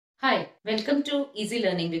Hi, welcome to Easy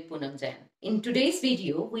Learning with Punam Jain. In today's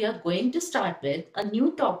video, we are going to start with a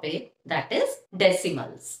new topic, that is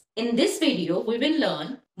decimals. In this video, we will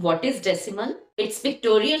learn what is decimal, its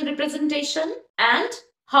pictorial representation, and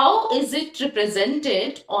how is it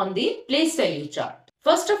represented on the place value chart.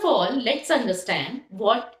 First of all, let's understand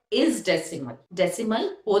what is decimal. Decimal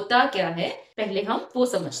होता क्या है पहले हम वो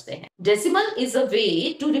समझते हैं. Decimal is a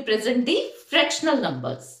way to represent the fractional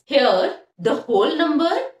numbers. Here, the whole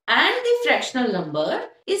number and the fractional number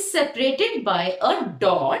is separated by a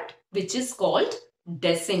dot which is called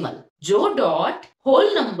decimal. जो dot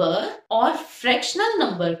whole number और fractional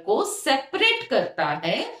number को separate करता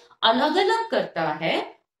है, अलग अलग करता है,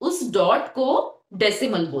 उस dot को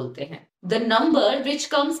decimal बोलते हैं. The number which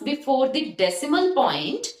comes before the decimal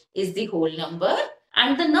point is the whole number,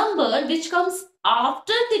 and the number which comes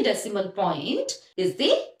after the decimal point is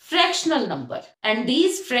the fractional number. And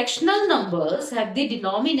these fractional numbers have the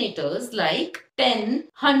denominators like 10,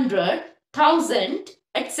 100, 1000,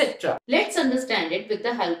 etc. Let's understand it with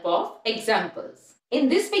the help of examples. In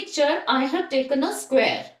this picture, I have taken a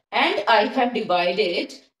square and I have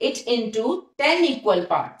divided it into 10 equal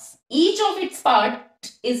parts. Each of its part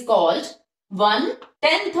is called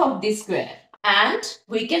 1/10 of the square, and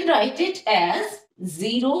we can write it as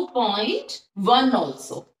 0.1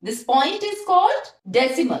 also. This point is called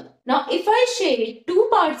decimal. Now, if I shade two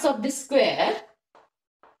parts of the square,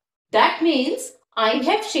 that means I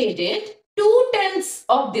have shaded 2/10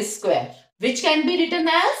 of this square, which can be written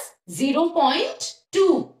as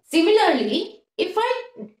 0.2. Similarly, if I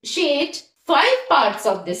shade 5 parts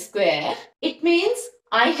of this square, it means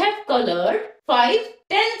I have colored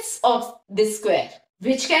 5/10 of this square,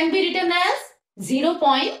 which can be written as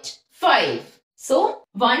 0.5. So,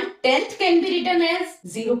 1/10 can be written as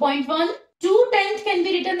 0.1, 2/10 can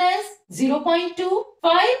be written as 0.2,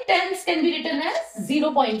 5/10 can be written as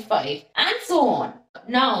 0.5, and so on.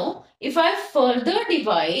 Now, if I further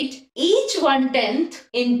divide each 1/10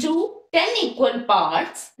 into 10 equal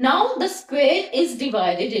parts, now the square is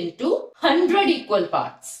divided into 100 equal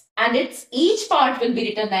parts. And each part will be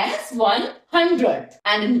written as 100.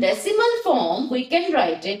 And in decimal form, we can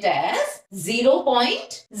write it as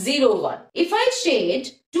 0.01. If I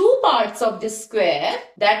shade two parts of this square,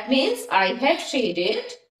 that means I have shaded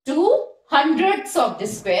 2/100ths of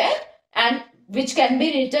this square, and which can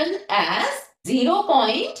be written as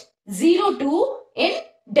 0.02 in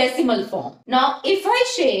decimal form. Now, if I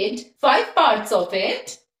shade 5 parts of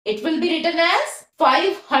it, it will be written as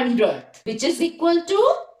 500, which is equal to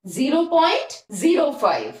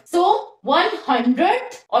 0.05. So,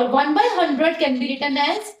 100th or 1/100 can be written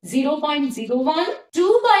as 0.01.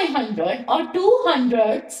 2/100 or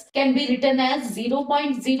 2/100ths can be written as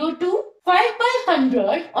 0.02.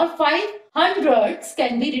 5/100 or 5/100ths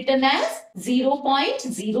can be written as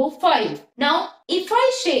 0.05. Now, if I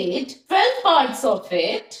shade 12 parts of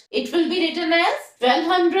it, it will be written as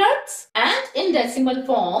 12/100ths, and in decimal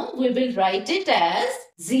form, we will write it as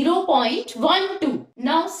 0.12.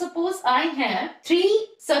 Now, suppose I have 3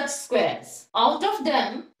 such squares. Out of them,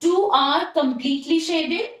 2 are completely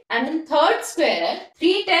shaded, and in third square,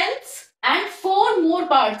 3/10 and 4 more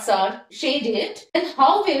parts are shaded. Then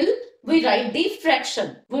how will we write the fraction?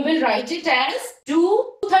 We will write it as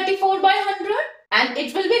 234/100, and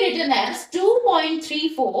it will be written as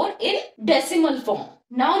 2.34 in decimal form.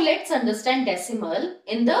 Now let's understand decimal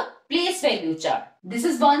in the place value chart. This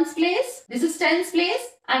is ones place, this is tens place,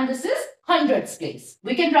 and this is hundreds place.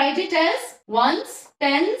 We can write it as ones,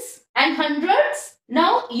 tens, and hundreds.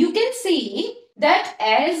 Now you can see that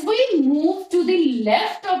as we move to the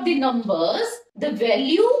left of the numbers, the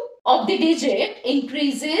value of the digit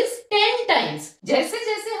increases 10 times. जैसे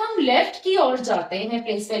जैसे हम left की ओर जाते हैं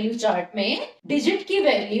place value chart में, digit की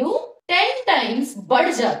value 10 times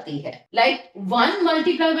बढ़ जाती है. Like 1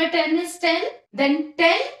 multiplied by 10 is 10, then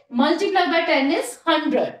 10 multiplied by 10 is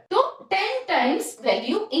 100. तो 10 times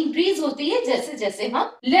value increase होती है जैसे जैसे हम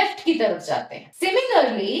लेफ्ट की तरफ जाते हैं.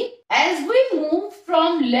 Similarly, as we move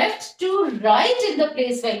from left to right in the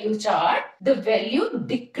place value chart, the value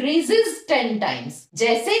decreases 10 times.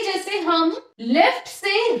 जैसे जैसे हम लेफ्ट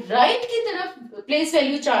से राइट की तरफ प्लेस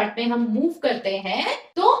वैल्यू चार्ट में हम मूव करते हैं,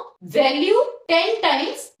 तो वैल्यू 10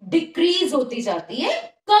 टाइम्स डिक्रीज होती जाती है,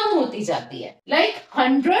 कम होती जाती है. Like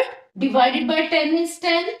 100 divided by 10 is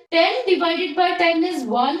 10. 10 divided by 10 is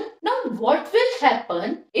 1. Now what will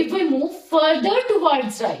happen if we move further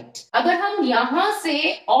towards right? अगर हम यहाँ से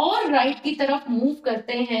और right की तरफ move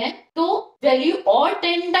करते हैं, तो value और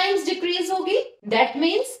 10 times decrease होगी. That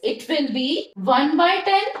means it will be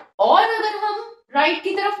 1/10. और अगर हम right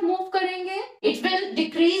की तरफ move करेंगे, it will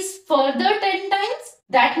decrease further 10 times.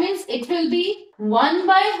 That means it will be 1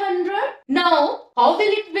 by 100. Now, how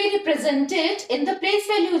will it be represented in the place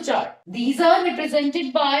value chart? These are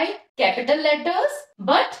represented by capital letters,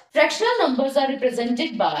 but fractional numbers are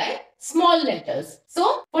represented by small letters.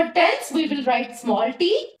 So, for tens, we will write small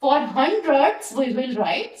t. For hundreds, we will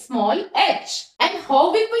write small h. And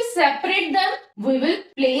how will we separate them? We will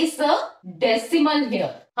place a decimal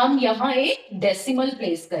here. हम यहाँ एक decimal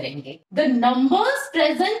place करेंगे. The numbers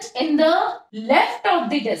present in the left of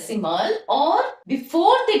the decimal or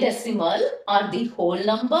before the decimal are the whole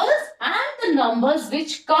numbers, and the numbers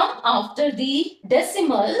which come after the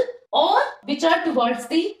decimal or which are towards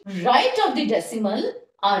the right of the decimal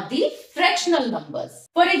are the fractional numbers.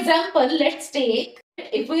 For example, let's take,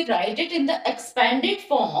 if we write it in the expanded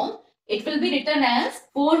form, it will be written as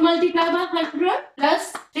 4 multiplied by 100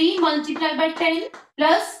 plus 3 multiplied by 10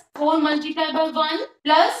 plus 4 multiplied by 1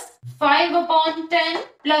 plus 5 upon 10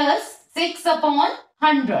 plus 6 upon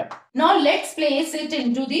 100. Now let's place it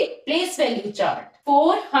into the place value chart.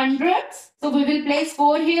 4 hundreds, so we will place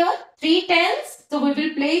 4 here. 3 tens, so we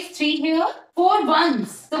will place 3 here. 4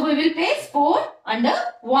 ones, so we will place 4 under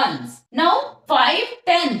ones. Now 5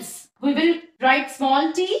 tens, we will write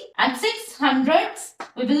small t, and 6 hundreds,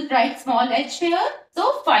 we will write small h here.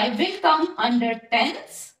 So 5 will come under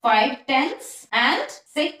tens, 5 tens and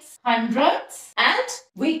 6 hundreds, and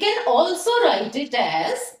we can also write it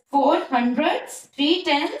as 4 hundreds, 3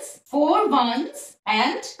 tens, 4 ones,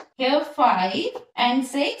 and here 5 and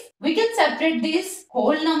 6. We can separate this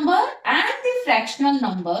whole number and the fractional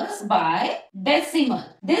numbers by decimal.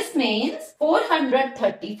 This means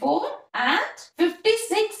 434 and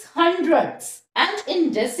 56 hundredths. And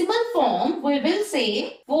in decimal form, we will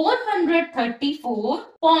say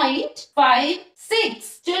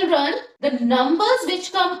 434.56. Children, the numbers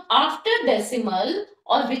which come after decimal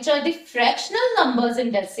or which are the fractional numbers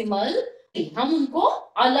in decimal, हम उनको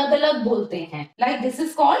अलग अलग बोलते हैं. Like this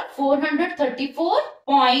is called 434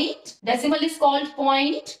 point, decimal is called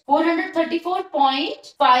point,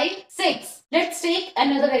 434.56. Let's take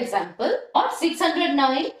another example of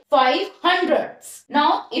 609 500ths.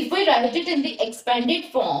 Now, if we write it in the expanded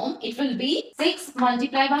form, it will be 6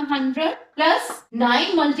 multiplied by 100 plus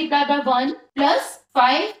 9 multiplied by 1 plus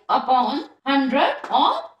 5 upon 100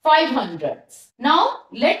 or 500ths. Now,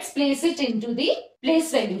 let's place it into the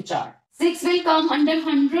place value chart. 6 will come under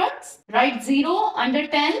hundreds, write 0 under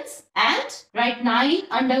tens, and write 9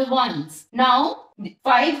 under ones. Now,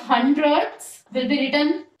 500ths will be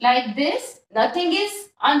written like this. Nothing is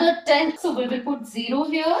under 10, so we will put 0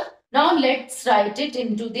 here. Now, let's write it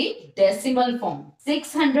into the decimal form.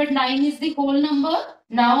 609 is the whole number.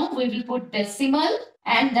 Now, we will put decimal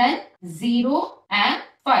and then 0 and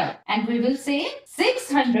 5, and we will say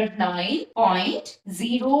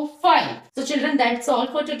 609.05. So children, that's all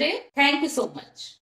for today. Thank you so much.